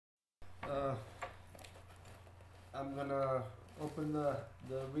I'm gonna open the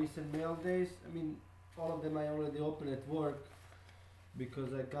recent mail days. I mean, all of them I already opened at work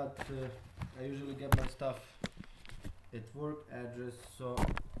because I usually get my stuff at work address, so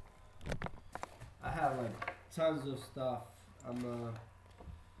I have like tons of stuff.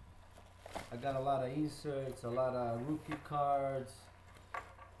 I got a lot of inserts, a lot of rookie cards.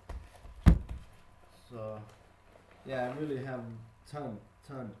 So yeah, I really have ton.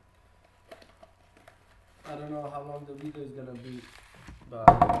 I don't know how long the video is gonna be, but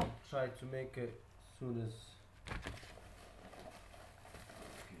I'll try to make it soon as.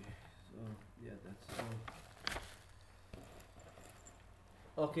 Okay, so yeah, that's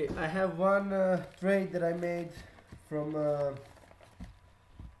all. Okay, I have one trade that I made from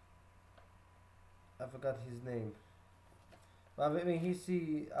I forgot his name. But when he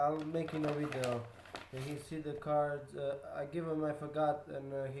see, I'll make him a video. When he see the cards, I give him, I forgot,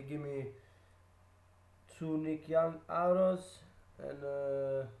 and he give me 2 Nick Young autos, and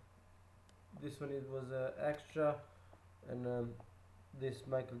this one it was extra, and this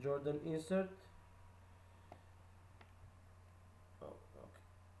Michael Jordan insert. Oh,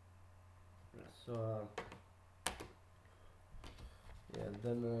 okay. So yeah,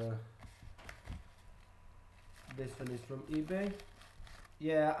 then this one is from eBay.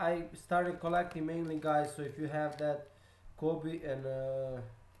 Yeah, I started collecting mainly, guys, so if you have that Kobe and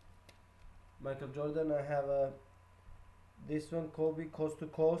Michael Jordan, I have this one, Kobe Coast to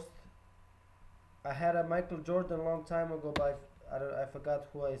Coast. I had a Michael Jordan a long time ago, but I forgot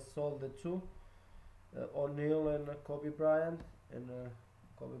who I sold it to. O'Neal and Kobe Bryant, and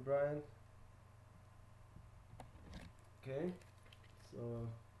Kobe Bryant. Okay, so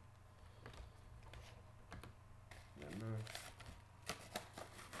and,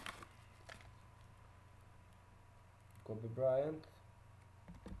 Kobe Bryant,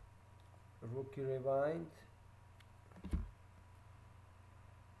 rookie rewind,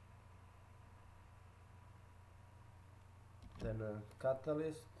 then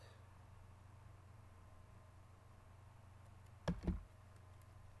Catalyst,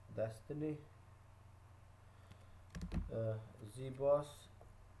 Destiny, Z-Boss,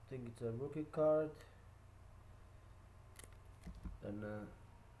 I think it's a rookie card, then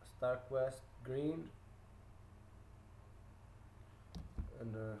StarQuest Green,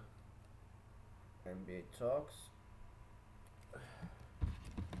 and NBA Talks.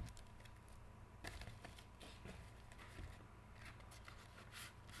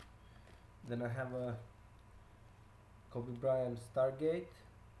 Then I have a Kobe Bryant Stargate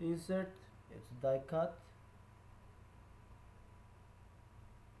insert. It's die cut.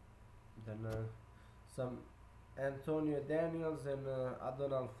 Then some Antonio Daniels and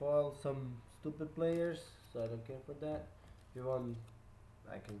Adonal Foil, some stupid players, so I don't care for that. If you want,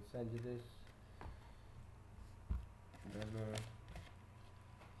 I can send you this. Then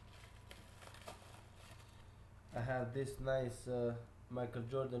I have this nice Michael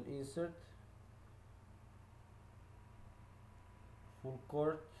Jordan insert, full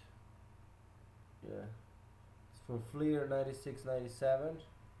court. Yeah, it's from Fleer 96-97.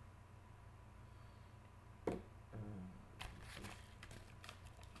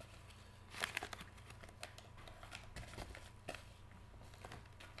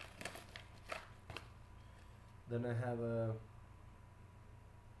 Then I have a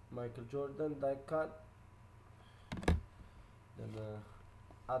Michael Jordan die cut. Then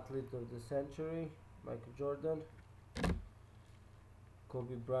Athlete of the Century, Michael Jordan.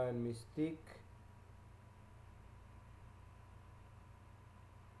 Kobe Bryant Mystique.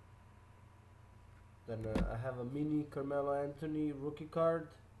 Then I have a mini Carmelo Anthony rookie card.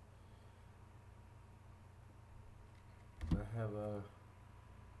 I have a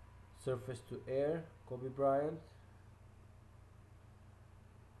Surface to Air Kobe Bryant.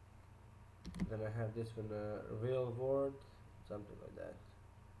 Then I have this one, Real World, something like that.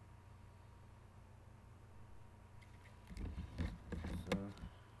 So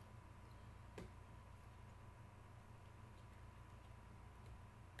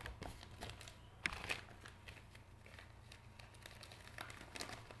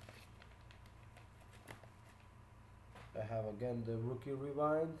I have again the rookie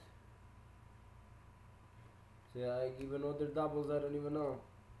rewind. See, I even other doubles I don't even know.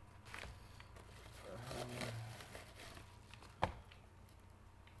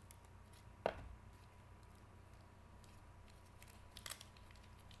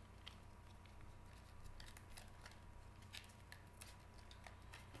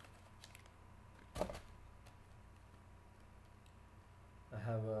 I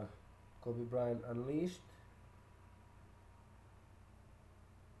have a Kobe Bryant Unleashed.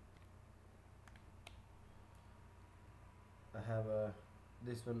 I have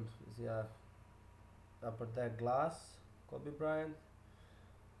this one is upper deck glass, Kobe Bryant.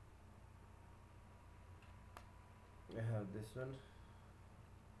 I have this one.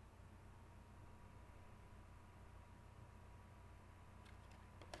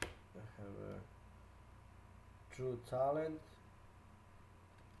 I have a True Talent.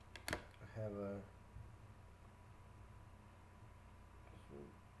 I have a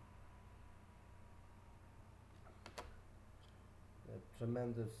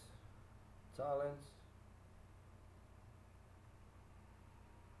Tremendous Talents.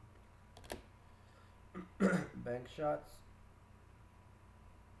 Bank Shots.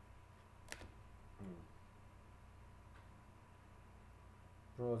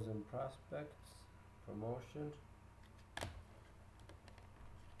 Pros and Prospects Promotion.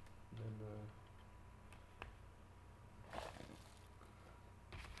 Then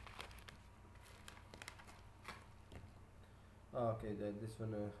okay, this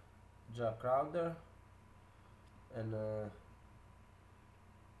one Jack Crowder, and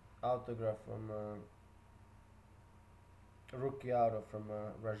autograph from rookie auto from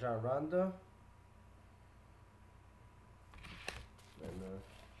Rajon Rondo, and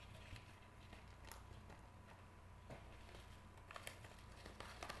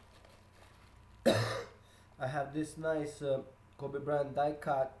I have this nice Kobe Bryant die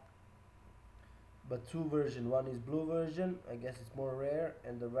cut, but two version. One is blue version, I guess it's more rare,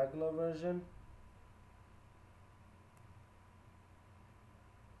 and the regular version.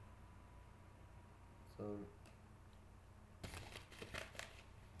 So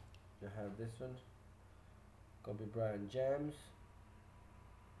you have this one, Kobe Bryant Gems,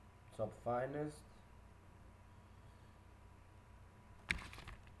 Top Finest.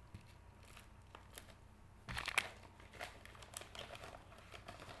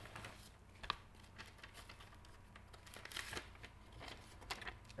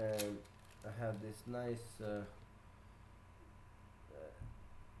 And I have this nice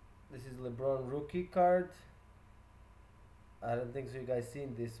this is LeBron rookie card. I don't think so you guys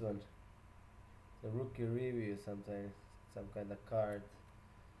seen this one. The rookie review, sometimes some kind of card.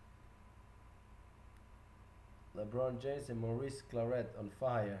 LeBron James and Maurice Claret on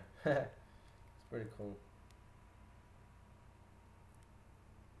fire. It's pretty cool.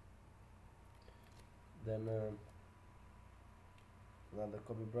 Then another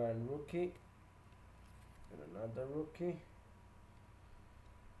Kobe Bryant rookie and another rookie,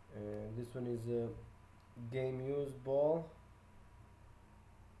 and this one is a game used ball.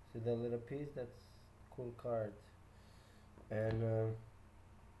 See that little piece? That's cool card. And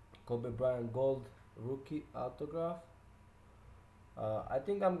Kobe Bryant gold rookie autograph. I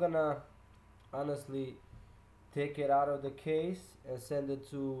think I'm gonna honestly take it out of the case and send it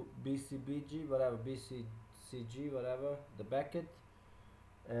to BCBG, whatever, BCCG, whatever, the Beckett,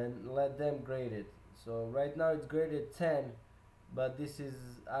 and let them grade it. So right now it's graded 10, but this is,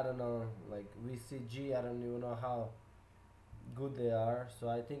 I don't know, like VCG, I don't even know how good they are. So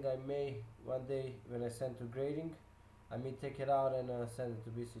I think I may one day when I send to grading, I may take it out and send it to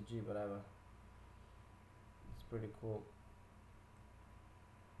BCG, whatever. It's pretty cool.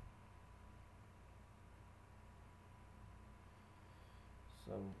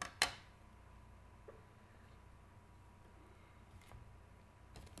 So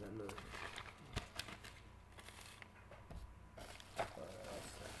then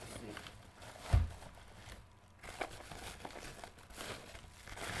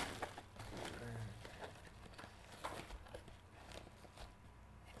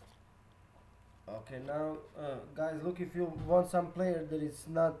okay, now guys, look, if you want some player that is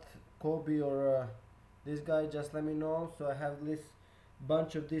not Kobe or this guy, just let me know. So I have this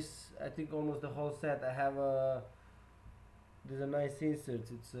bunch of this, I think almost the whole set. I have these are nice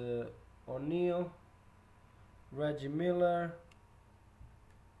inserts. It's O'Neal, Reggie Miller,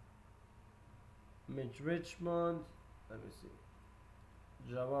 Mitch Richmond, let me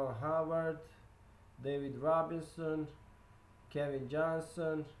see, Javon Howard, David Robinson, Kevin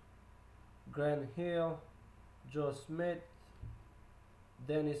Johnson, Grant Hill, Joe Smith,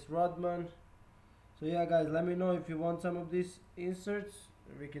 Dennis Rodman. So yeah guys, let me know if you want some of these inserts.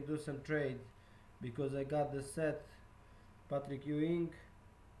 We can do some trade, because I got the set Patrick Ewing,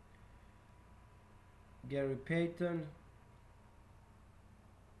 Gary Payton,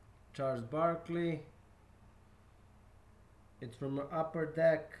 Charles Barkley. It's from Upper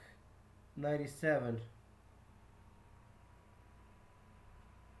Deck 97.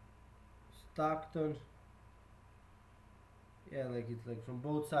 Stockton. Yeah, like it's like from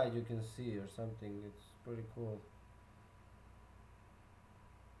both sides you can see or something. It's pretty cool.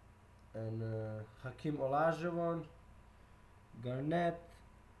 And Hakeem Olajuwon, Garnett.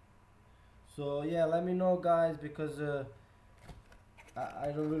 So yeah, let me know guys, because I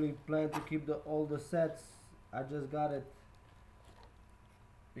don't really plan to keep all the sets. I just got it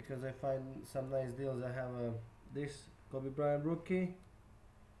because I find some nice deals. I have this Kobe Bryant rookie,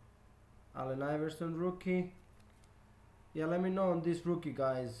 Allen Iverson rookie. Yeah, let me know on this rookie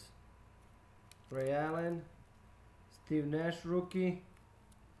guys. Ray Allen, Steve Nash rookie,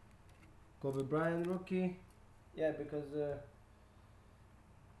 Kobe Bryant rookie. Yeah, because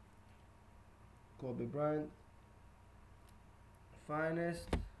Kobe Bryant finest,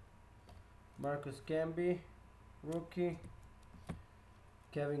 Marcus Camby rookie,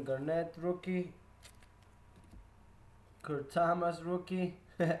 Kevin Garnett rookie, Kurt Thomas rookie.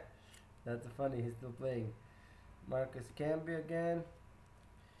 That's funny, he's still playing. Marcus Camby again,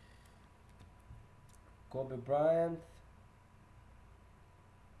 Kobe Bryant.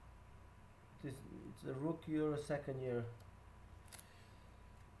 It's a rookie or a second year.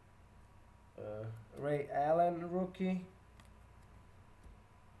 Ray Allen rookie,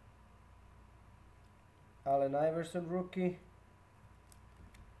 Allen Iverson rookie,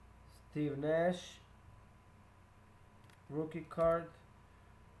 Steve Nash rookie card,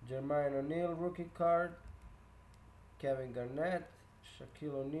 Jermaine O'Neal rookie card, Kevin Garnett,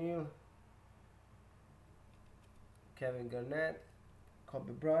 Shaquille O'Neal, Kevin Garnett,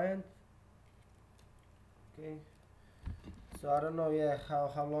 Kobe Bryant. Okay, so I don't know, yeah,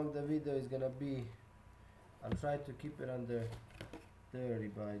 how long the video is gonna be. I'll try to keep it under 30,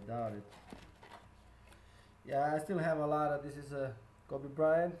 but I doubt it. Yeah, I still have a lot of, this is a Kobe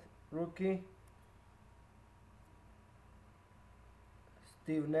Bryant rookie,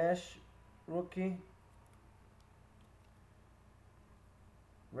 Steve Nash rookie,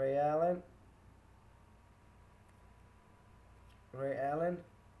 Ray Allen,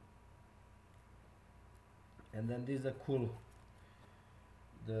 and then these are cool,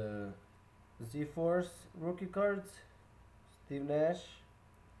 the Z-Force rookie cards, Steve Nash,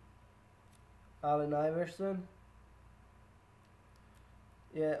 Allen Iverson.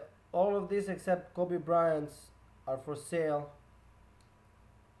 Yeah, all of these except Kobe Bryant's are for sale.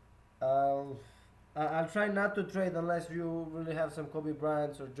 I'll try not to trade unless you really have some Kobe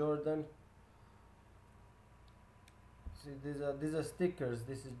Bryant's or Jordan. See, these are stickers.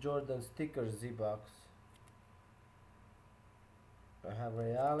 This is Jordan stickers Z-Box. I have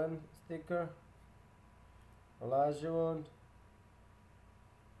Ray Allen sticker, Olajuwon,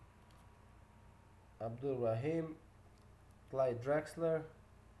 Abdul Rahim, Clyde Drexler,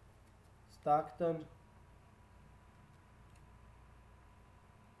 Stockton,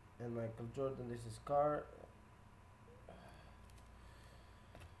 and Michael Jordan. This is Carr.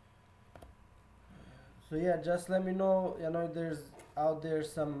 So yeah, just let me know, you know, there's out there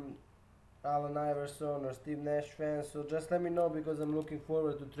some Allen Iverson or Steve Nash fans, so just let me know, because I'm looking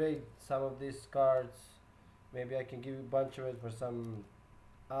forward to trade some of these cards. Maybe I can give you a bunch of it for some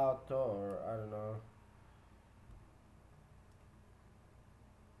auto, or I don't know.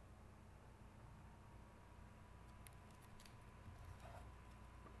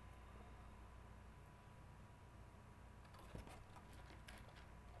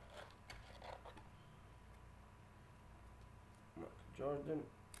 Jordan,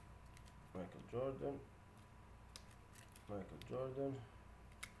 Michael Jordan, Michael Jordan,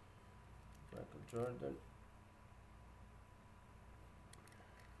 Michael Jordan,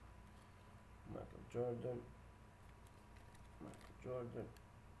 Michael Jordan, Michael Jordan,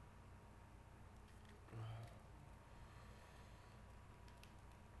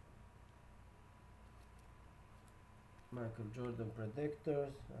 Michael Jordan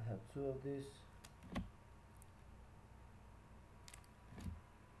predictors. I have two of these.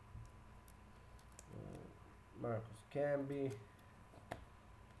 Marcus Camby,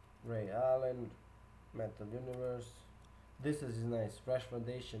 Ray Allen, Metal Universe. This is nice, Fresh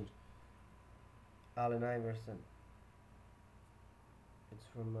Foundation, Allen Iverson. It's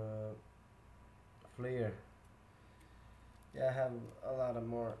from Flair. Yeah, I have a lot of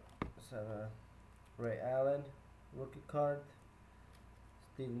more. So, Ray Allen rookie card,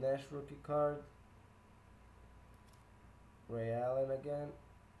 Steve Nash rookie card, Ray Allen again,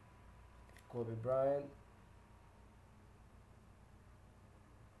 Kobe Bryant.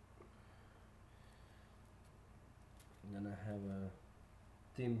 And then I have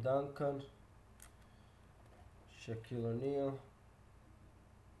Tim Duncan, Shaquille O'Neal,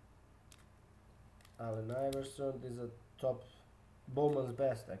 Allen Iverson. These are top Bowman's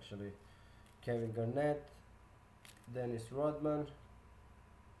best actually. Kevin Garnett, Dennis Rodman,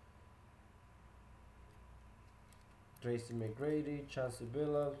 Tracy McGrady, Chauncey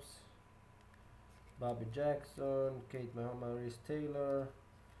Billups, Bobby Jackson, Kate Maurice Taylor.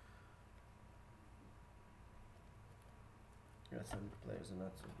 Yeah, some players are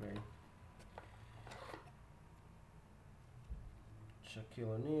not so great.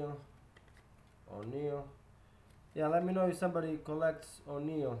 Shaquille O'Neal. Yeah, let me know if somebody collects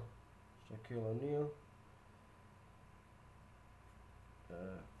O'Neal. Shaquille O'Neal.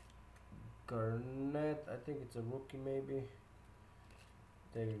 Garnett, I think it's a rookie maybe.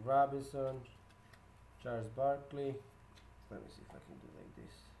 David Robinson. Charles Barkley. Let me see if I can do like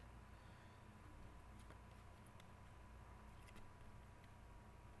this.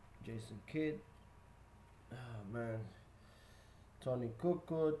 Jason Kidd. Oh man. Tony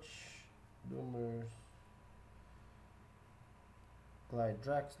Kukoc. Boomers. Clyde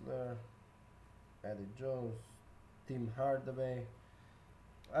Drexler. Eddie Jones. Tim Hardaway.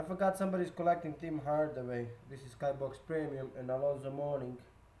 I forgot somebody's collecting Tim Hardaway. This is Skybox Premium and Alonzo Mourning.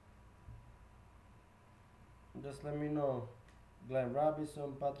 Just let me know. Glenn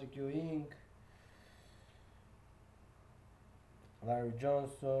Robinson, Patrick Ewing, Larry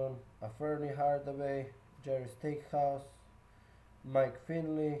Johnson, Fernie Hardaway, Jerry Stackhouse, Mike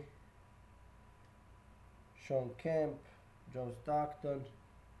Finley, Sean Kemp, John Stockton,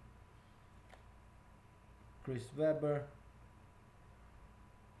 Chris Webber.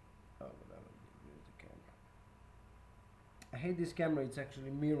 Oh, whatever. Here's the camera. I hate this camera. It's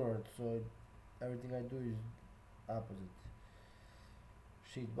actually mirrored, so everything I do is opposite.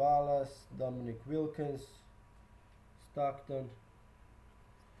 Sheet Wallace, Dominic Wilkins, Stockton,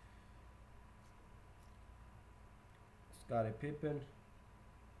 Scottie Pippen,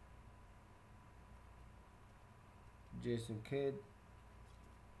 Jason Kidd,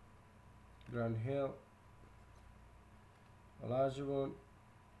 Grant Hill, Olajuwon,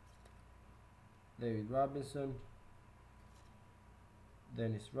 David Robinson,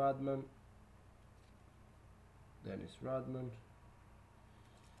 Dennis Rodman,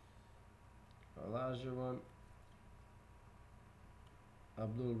 Olajuwon,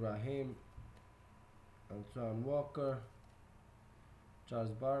 Abdul Rahim, Antoine Walker, Charles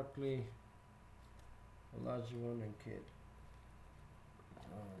Barkley, Olajuwon, and Kidd.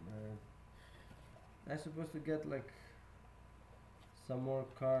 Oh man, I'm supposed to get like some more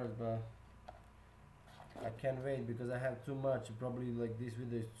cards, but I can't wait because I have too much. Probably like this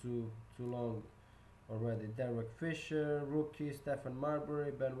video is too long already. Derek Fisher, rookie, Stephen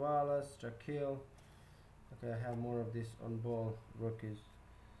Marbury, Ben Wallace, Shaquille. Okay, I have more of this on ball rookies.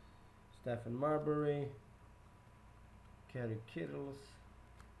 Stephen Marbury, Kerry Kittles,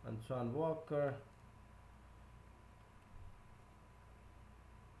 Antoine Walker.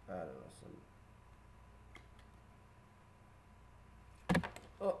 I don't know, some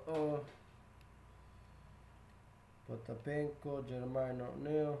Potapenko, Jeremiah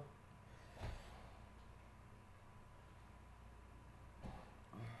O'Neal.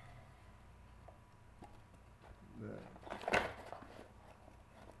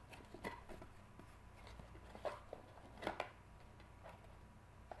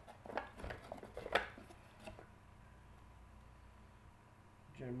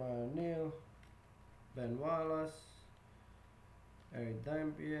 Jeremiah O'Neal, Ben Wallace, Eric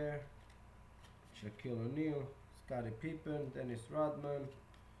Dampier, Shaquille O'Neal, Scottie Pippen, Dennis Rodman,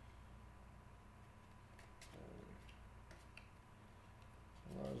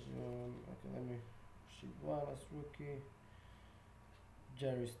 okay, let me see. Wallace, rookie,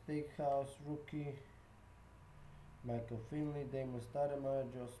 Jerry Stackhouse, rookie, Michael Finley, Damon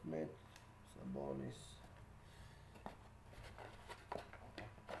Stoudemire, Joe Smith, Sabonis.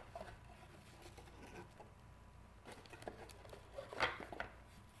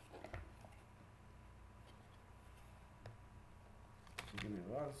 Give me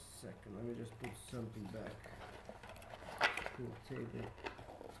 1 second, let me just put something back to the table.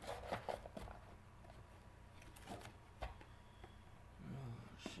 Oh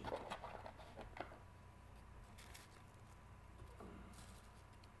shit.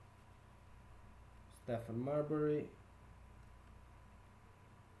 Stephen Marbury,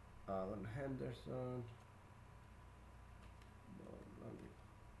 Alan Henderson,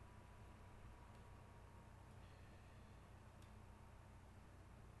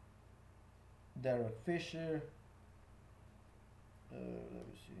 Derek Fisher, let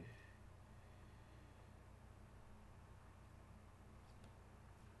me see.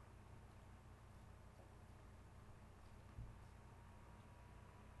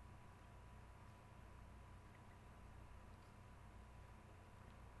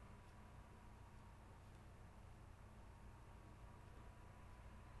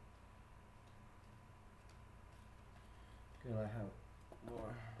 Okay, I have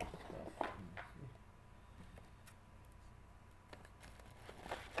more stuff. Let me see.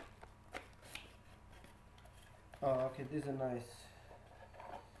 Okay, these are nice.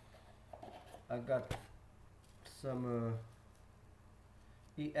 I got some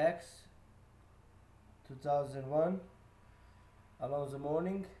EX 2001 Alonso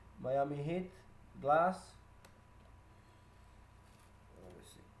Morning Miami Heat glass. Let me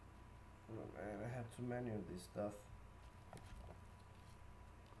see. Oh man, I have too many of this stuff.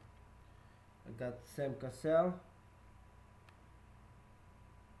 I got Sam Cassell.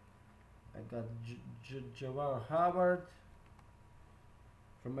 I got Javon Howard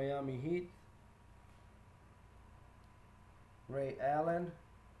from Miami Heat. Ray Allen.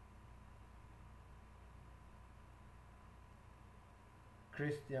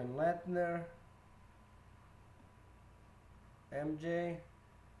 Christian Lettner. MJ.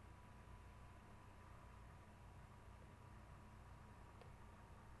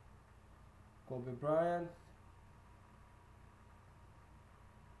 Kobe Bryant.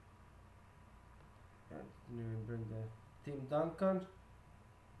 I didn't even bring the Tim Duncan.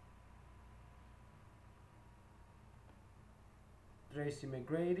 Tracy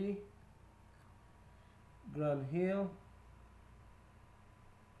McGrady. Grant Hill.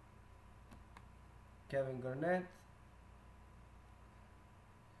 Kevin Garnett.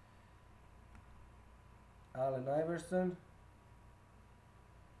 Allen Iverson.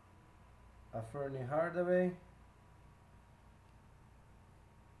 Fernie Hardaway.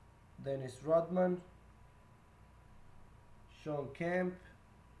 Dennis Rodman. Sean Kemp.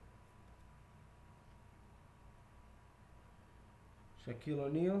 Shaquille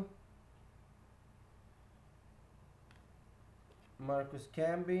O'Neal. Marcus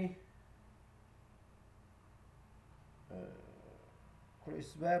Camby.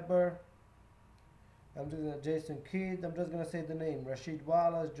 Chris Webber. I'm just gonna Jason Kidd. I'm just gonna say the name: Rasheed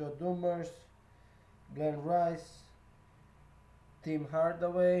Wallace, Joe Dumars, Glenn Rice, Tim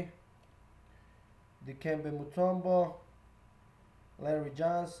Hardaway, Dikembe Mutombo, Larry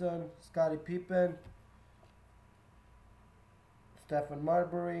Johnson, Scottie Pippen, Stephen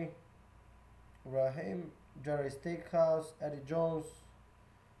Marbury, Raheem, Jerry Stackhouse, Eddie Jones,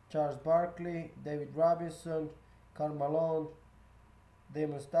 Charles Barkley, David Robinson, Karl Malone,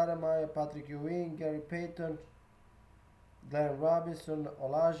 Damon Stoudemire, Patrick Ewing, Gary Payton, Glenn Robinson,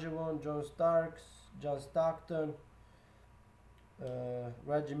 Olajuwon, John Starks, John Stockton,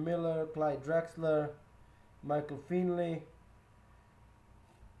 Reggie Miller, Clyde Drexler, Michael Finley,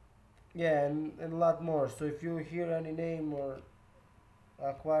 yeah, and a lot more. So if you hear any name or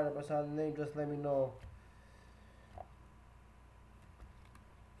acquire a person name, just let me know.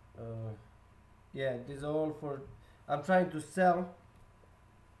 Yeah, these are all for, I'm trying to sell,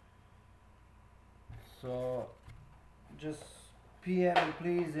 so just PM me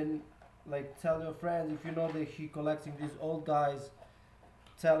please, and like tell your friends if you know that he collecting these old dies,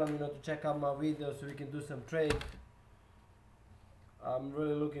 tell him, you know, to check out my videos so we can do some trade. I'm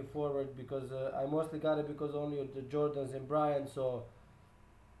really looking forward because I mostly got it because only of the Jordans and Bryant. So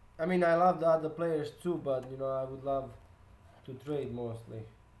I mean, I love the other players too, but you know, I would love to trade mostly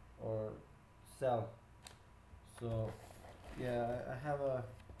or sell. So yeah, I have a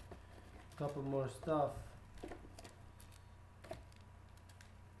couple more stuff.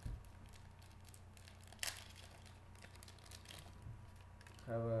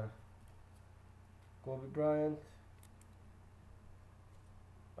 Have a Kobe Bryant.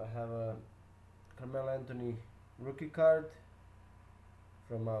 I have a Carmelo Anthony rookie card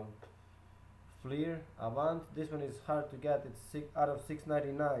from Fleer Avant. This one is hard to get. It's 6 out of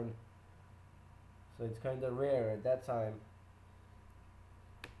 699, so it's kind of rare at that time.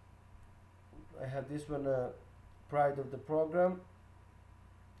 I have this one, Pride of the Program.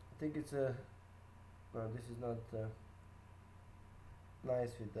 I think it's a no, this is not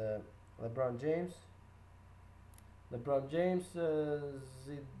nice with LeBron James. LeBron James,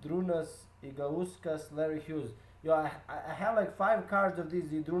 Zydrunas Ilgauskas, Larry Hughes. Yo, I have like 5 cards of these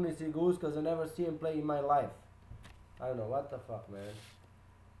Zydrunas Ilgauskas. I never see him play in my life. I don't know what the fuck, man.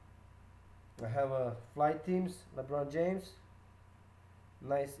 I have Flight Teams, LeBron James.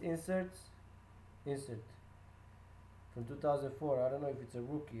 Nice inserts. Insert from 2004. I don't know if it's a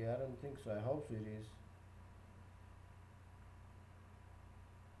rookie. I don't think so. I hope so it is.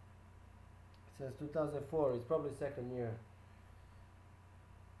 It says 2004. It's probably second year.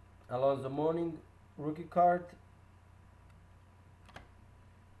 Alonzo Mourning rookie card.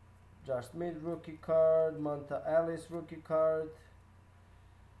 Josh Smith rookie card. Monta Ellis rookie card.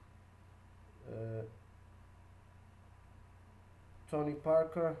 Tony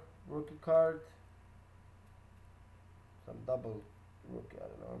Parker rookie card. Some double rookie, I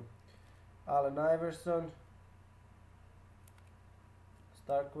don't know. Allen Iverson.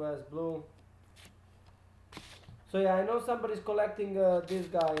 Starquest blue. So yeah, I know somebody's collecting this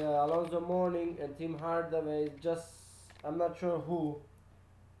guy, Alonso Mourning and Tim Hardaway. Just I'm not sure who.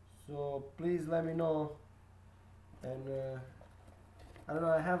 So please let me know. And I don't know.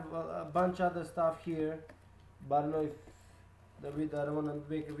 I have a bunch other stuff here, but I don't know if the video. I don't want to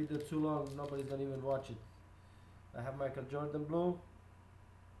make a video too long. Nobody's gonna even watch it. I have Michael Jordan blue,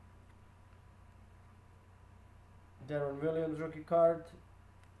 Darren Williams rookie card.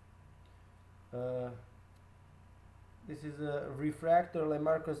 Uh, This is a refractor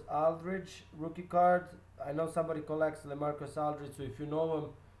LaMarcus Aldridge rookie card. I know somebody collects LaMarcus Aldridge, so if you know him,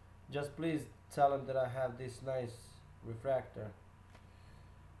 just please tell him that I have this nice refractor.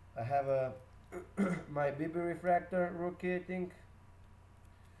 I have a my BB refractor rookie, I think.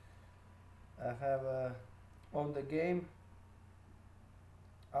 I have a on the game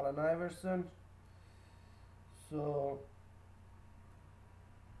Allen Iverson. So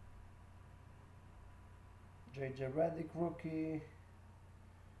JJ Redick rookie,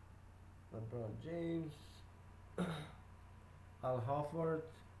 LeBron James, Al Horford,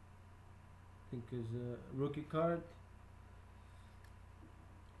 I think is a rookie card.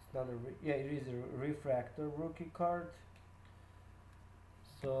 It's not a yeah, it is a refractor rookie card.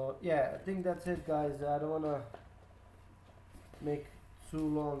 So yeah, I think that's it, guys. I don't wanna make too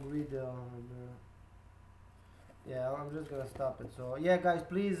long video, and yeah, I'm just gonna stop it. So yeah, guys,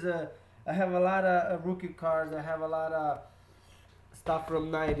 please. I have a lot of rookie cards. I have a lot of stuff from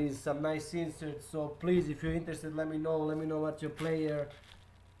 90s, some nice inserts. So please, if you're interested, let me know. Let me know what's your player,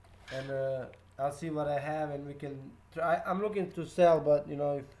 and I'll see what I have, and we can try. I'm looking to sell, but you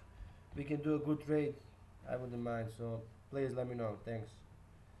know, if we can do a good trade, I wouldn't mind. So please let me know. Thanks.